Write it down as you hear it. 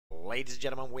Ladies and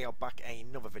gentlemen, we are back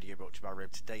another video brought to you by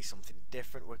Rib. Today something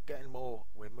different. We're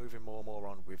moving more and more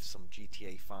on with some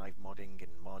GTA5 modding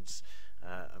and mods.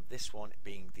 This one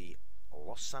being the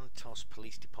Los Santos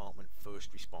Police Department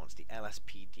First Response, the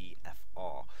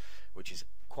Lspdfr, which is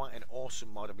quite an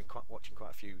awesome mod. I've been watching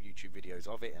quite a few YouTube videos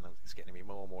of it, and it's getting me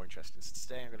more and more interested. So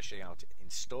today I'm going to show you how to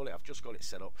install it. I've just got it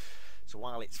set up, so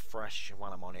while it's fresh and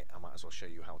while I'm on it, I might as well show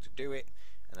you how to do it.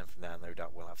 And then from there, no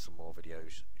doubt, we'll have some more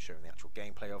videos showing the actual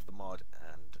gameplay of the mod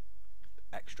and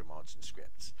extra mods and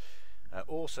scripts.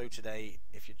 Also today,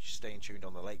 if you're just staying tuned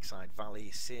on the Lakeside Valley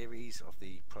series of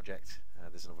the project,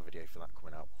 there's another video for that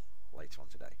coming out later on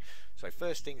today. So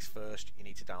first things first, you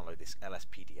need to download this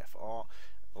Lspdfr.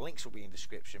 The links will be in the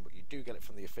description, but you do get it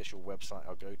from the official website.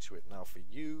 I'll go to it now for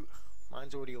you.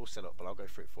 Mine's already all set up, but I'll go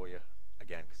through it for you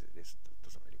again because it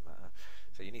doesn't really matter.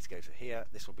 So you need to go to here.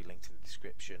 This will be linked in the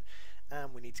description.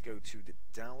 And we need to go to the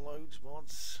downloads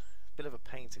mods. Bit of a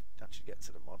pain to actually get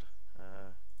to the mod.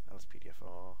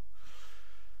 Lspdfr,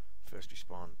 first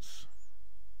response,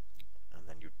 and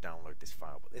then you download this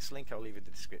file. But this link I'll leave in the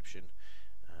description.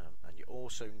 And you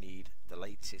also need the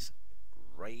latest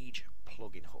Rage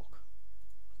plugin hook.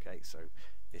 Okay, so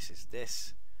this is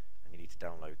this, and you need to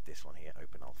download this one here,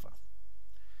 Open Alpha.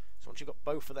 So once you've got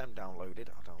both of them downloaded,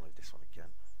 I'll download this one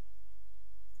again.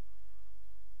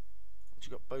 Once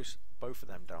you've got both of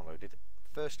them downloaded,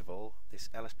 first of all, this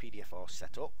Lspdfr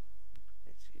setup,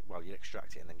 well, you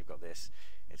extract it and then you've got this.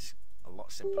 It's a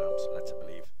lot simpler, I'm led to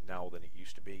believe, now than it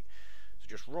used to be. So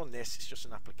just run this, it's just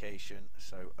an application,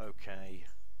 so okay,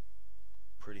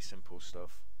 pretty simple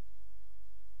stuff.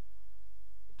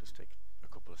 It does take a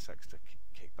couple of seconds to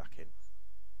kick back in.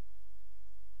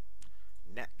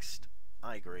 Next,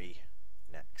 I agree,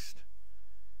 next.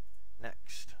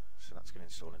 So that's going to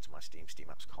install into my Steam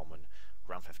Apps Common,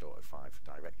 Grand Theft Auto 5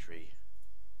 directory.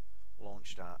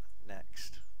 Launch that,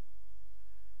 next.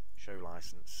 Show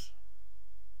license.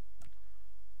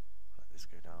 Let this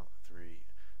go down. 3,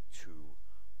 2,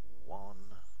 1.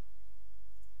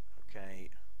 Okay.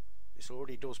 This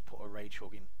already does put a Rage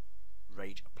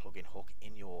plugin hook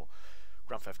in your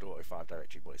Grand Theft Auto 5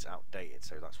 directory, but it's outdated,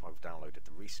 so that's why we've downloaded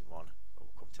the recent one. But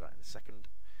we'll come to that in a second.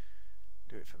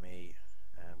 Do it for me.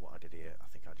 And what I did here, I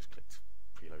think I just clicked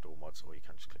preload all mods, or you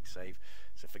can just click save.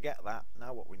 So forget that.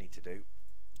 Now what we need to do,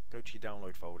 go to your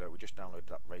download folder. We just downloaded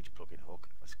that Rage plugin hook.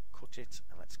 Let's cut it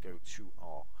and let's go to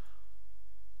our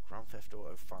Grand Theft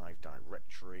Auto 5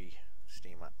 directory,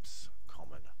 Steam Apps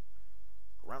Common,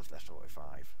 Grand Theft Auto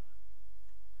 5.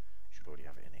 Should already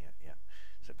have it in here, yeah.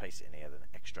 So paste it in here, then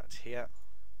extract here.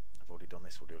 I've already done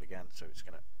this, we'll do it again. So it's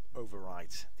going to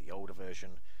overwrite the older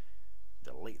version,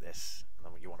 delete this, and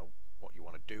then what you want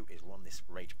to do is run this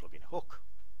Rage plugin hook.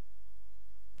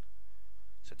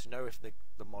 So to know if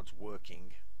the mod's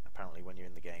working, apparently when you're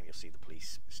in the game you'll see the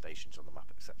police stations on the map,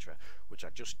 etc., which I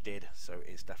just did, so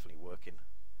it's definitely working.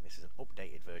 And this is an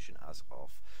updated version as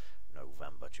of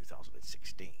November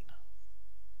 2016.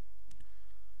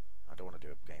 I don't want to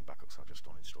do a game backup, so I'll just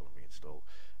uninstall and reinstall.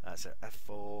 So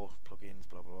F4 plugins,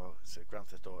 blah blah blah. So Grand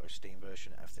Theft Auto Steam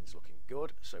version, everything's looking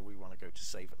good. So we want to go to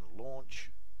save and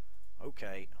launch.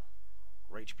 Okay,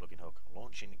 Rage plugin hook,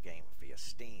 launching game via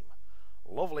Steam.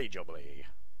 Lovely jubbly.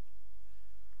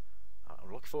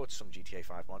 I'm looking forward to some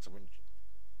GTA5 mods. I've been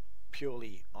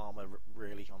purely armor,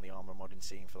 really, on the armor modding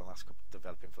scene for the last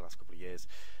developing for the last couple of years.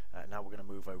 Now we're going to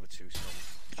move over to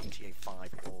some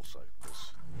GTA5 also,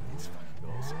 because it's fucking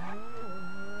awesome.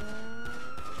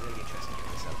 It's really interesting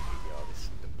in this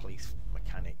LPDR, the police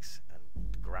mechanics and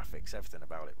the graphics, everything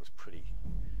about it was pretty.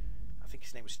 I think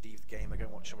his name was Steve the Gamer. Go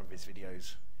and watch some of his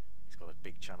videos. He's got a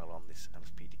big channel on this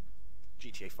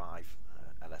GTA5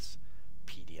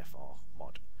 Lspdfr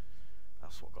mod.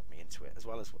 That's what got me into it, as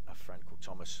well as a friend called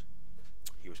Thomas.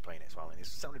 He was playing it as well, and it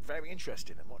sounded very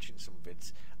interesting. And watching some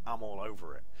vids, I'm all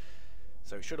over it.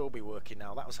 So it should all be working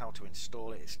now. That was how to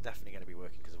install it. It's definitely going to be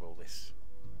working because of all this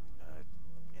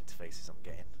interfaces I'm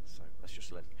getting. So let's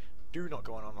just do not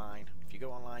go on online. If you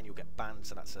go online, you'll get banned.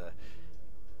 So that's a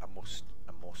must.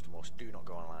 Do not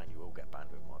go online. You will get banned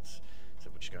with mods. So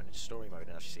we're just going into story mode,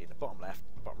 and as you see in the bottom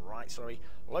right,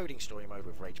 loading story mode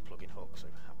with Rage plugin hook. So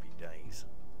happy days.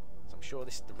 So I'm sure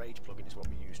the Rage plugin is what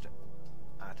we use to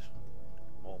add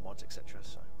more mods, etc.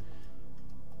 So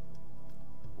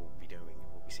we'll be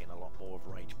seeing a lot more of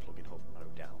Rage plugin hook, no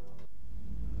doubt.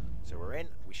 So we're in.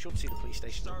 We should see the police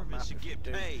stations on the map. If we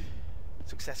do,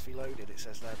 successfully loaded. It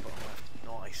says there, bottom left.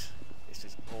 Nice. This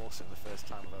is awesome. The first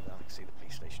time I've ever see the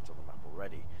police stations on the map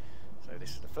already. So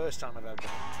this is the first time I've ever been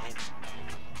in.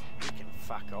 We can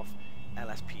fuck off.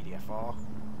 Lspdfr.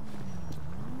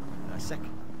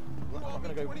 Second, I'm not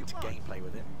going to go into gameplay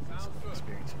with it. Some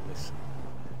experience with this.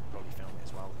 Probably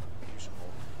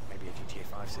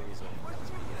series of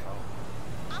Lspdfr.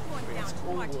 I'm going down to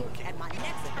party at my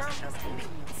next herbalist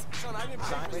convenience.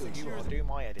 Simon, you are doing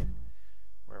my editing.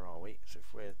 Where are we? So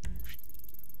if we've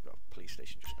got a police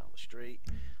station just down the street,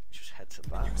 let's just head to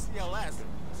that. UCLS,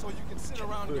 so you can sit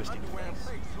around in your underwear and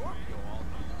play Scorpio all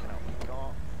night. Get out of the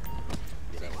car.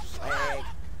 You know, slag.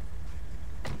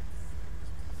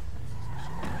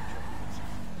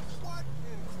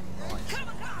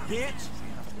 Bitch!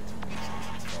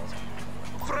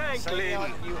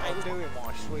 Franklin! You ain't doing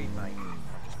my sweet mate. I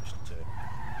just missed a turn.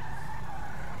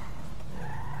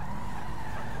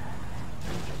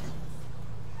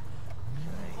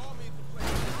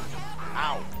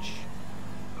 Ouch!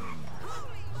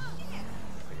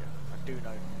 I do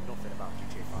know nothing about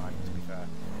GTA5, to be fair.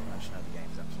 I just know the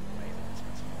game's absolutely amazing. It's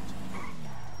been supported.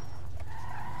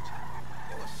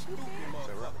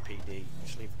 So we're at the PD.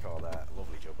 Just leave the car there.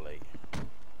 Lovely jubbly.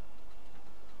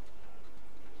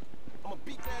 I'm gonna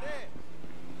beat that ass.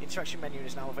 The interaction menu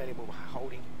is now available by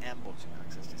holding M button to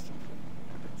access distance.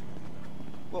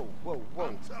 Whoa, whoa,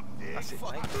 whoa. That's it,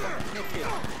 mate.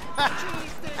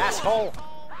 Asshole!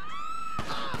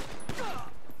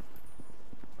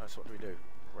 That's what do we do?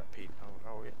 We're at PD.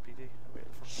 Oh, we're at PD? Are we at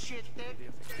the front? Shit dick.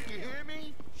 You hear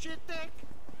me? Shit dick.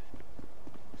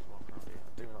 Just walk around here. I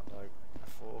do not know.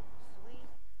 F4.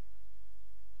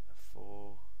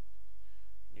 F4.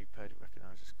 New page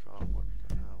recognises car. What do we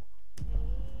got now?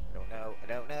 I don't know. I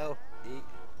don't know. E.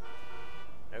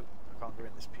 Nope. I can't go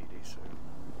in this PD, so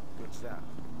good's that.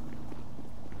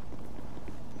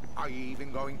 Are you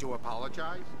even going to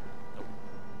apologize? Nope.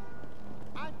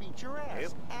 I beat your ass.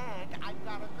 Yep. And I've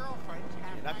got a girlfriend.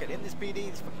 You're not getting in this PD.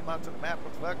 It's fucking marked on the map.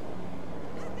 What the fuck?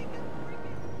 What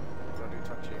do I do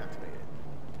to actually activate it?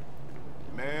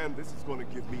 Man, this is gonna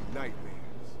give me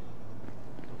nightmares.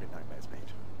 Don't get nightmares,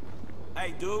 mate.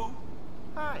 Hey, dude.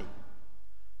 Hi.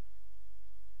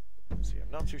 See,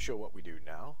 I'm not too sure what we do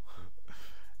now.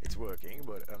 It's working,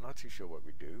 but I'm not too sure what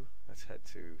we do. Let's head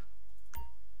to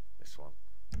this one.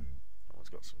 That one's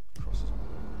got some crosses on it.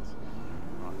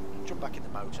 Right, jump back in the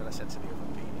motor. Let's head to the other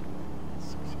PD.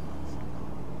 Was I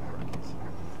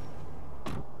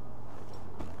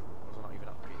not even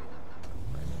at the PD?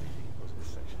 Right, the PD. Was it this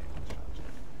section here? Let's try and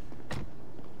check.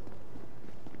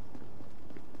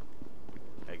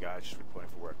 Hey guys, just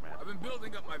reporting for work, man. I've been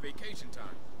building up my vacation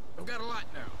time. I've got a lot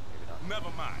now. Maybe not.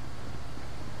 Never mind.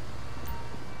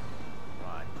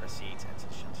 Right, proceed to enter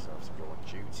the shanty service and go on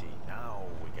duty. Now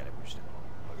we get a boost in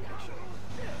location.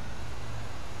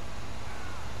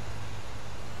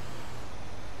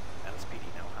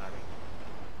 Lspd now hiring.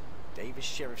 Davis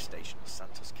Sheriff Station,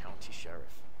 Santos County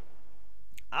Sheriff.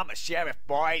 I'm a sheriff,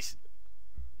 boys!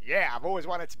 Yeah, I've always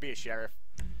wanted to be a sheriff.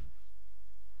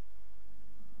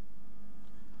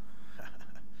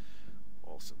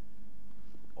 Awesome.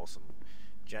 Awesome.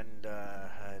 Gender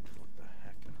head, what the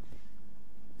heck?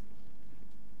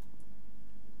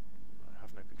 I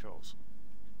have no controls.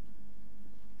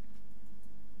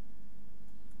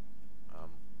 How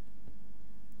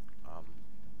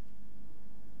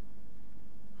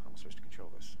am I supposed to control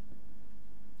this?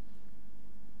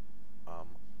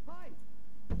 Hi.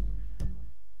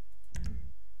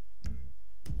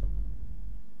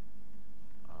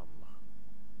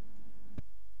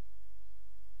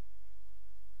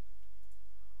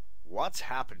 What's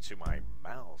happened to my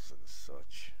mouse and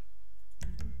such?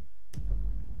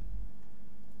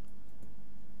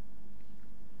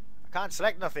 I can't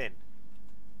select nothing.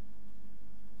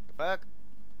 The fuck?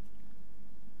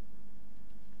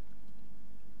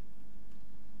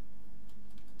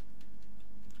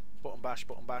 Button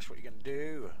bash, what are you gonna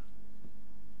do?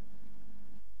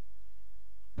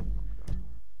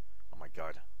 Oh my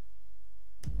god.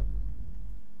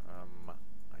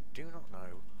 I do not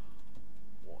know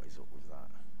what is up with that.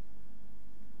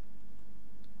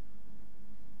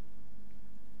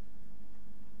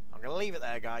 I'm gonna leave it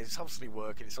there, guys. It's obviously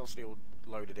working, it's obviously all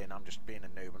loaded in. I'm just being a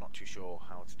noob, I'm not too sure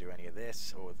how to do any of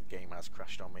this, or the game has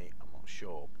crashed on me, I'm not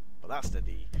sure. But that's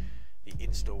the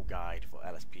install guide for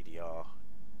Lspdfr.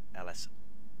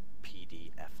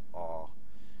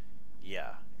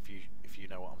 Yeah, if you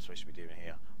know what I'm supposed to be doing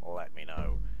here, let me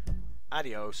know.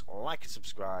 Adios, like and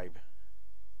subscribe.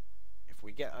 If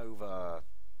we get over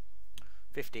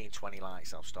 15-20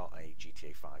 likes, I'll start a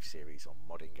GTA5 series on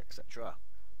modding, etc.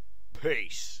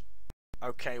 Peace.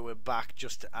 Okay, we're back.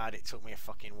 Just to add, it took me a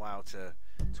fucking while to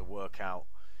work out,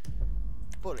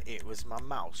 but it was my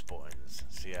mouse buttons.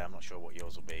 So yeah, I'm not sure what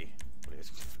yours will be, but it's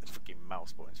fucking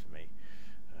mouse buttons for me.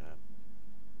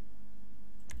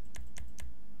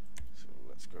 So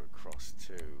let's go across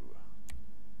to.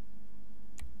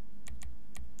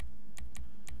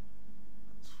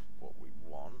 That's what we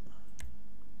want.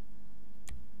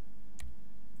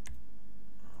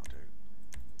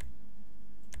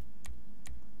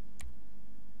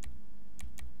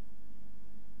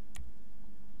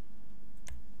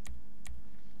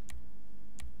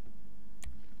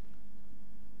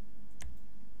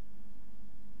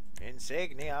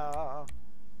 Insignia.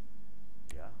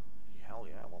 Yeah, hell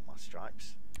yeah, I want my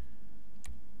stripes.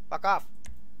 Back off.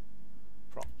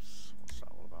 Props. What's that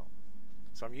all about?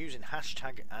 So I'm using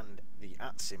hashtag and the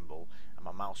 @ symbol and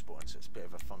my mouse button, so it's a bit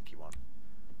of a funky one.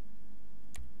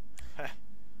 Heh.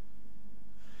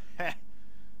 Heh.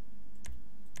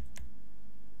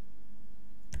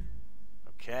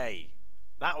 Okay,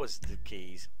 that was the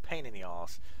keys. Pain in the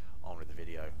arse. On with the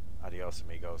video. Adios,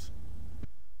 amigos.